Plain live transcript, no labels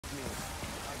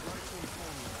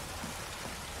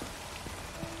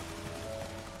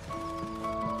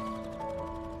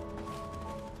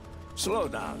Slow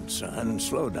down, son,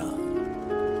 slow down.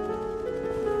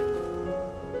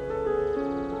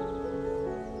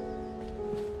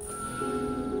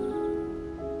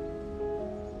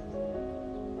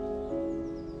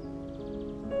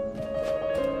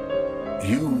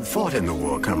 You fought in the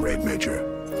war, Comrade Major.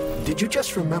 Did you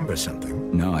just remember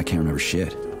something? No, I can't remember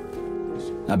shit.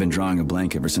 I've been drawing a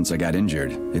blank ever since I got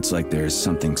injured. It's like there's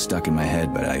something stuck in my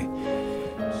head, but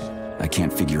I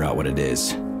can't figure out what it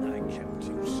is.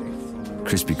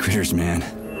 Crispy critters, man.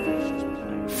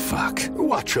 Fuck.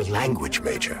 Watch your language,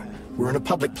 Major. We're in a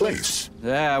public place.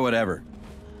 Yeah, whatever.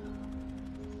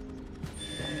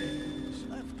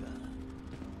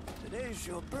 Today's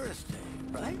your birthday,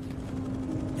 right?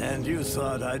 And you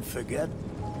thought I'd forget?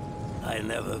 I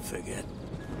never forget.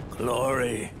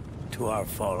 Glory to our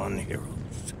fallen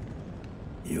heroes.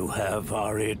 You have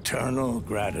our eternal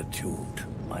gratitude,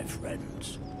 my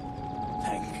friends.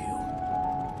 Thank you.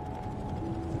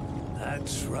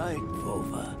 That's right,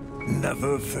 Vova.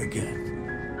 Never forget.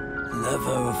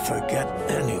 Never forget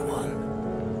anyone.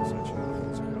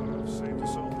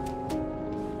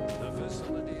 The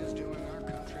facility is doing our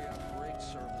country a great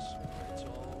service. It's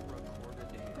all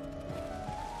recorded here.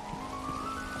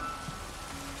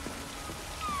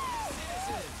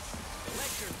 Citizens,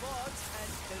 collect your thoughts and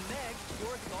connect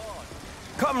your thoughts.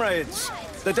 Comrades,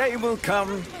 the day will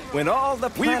come when all the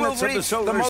planets of the solar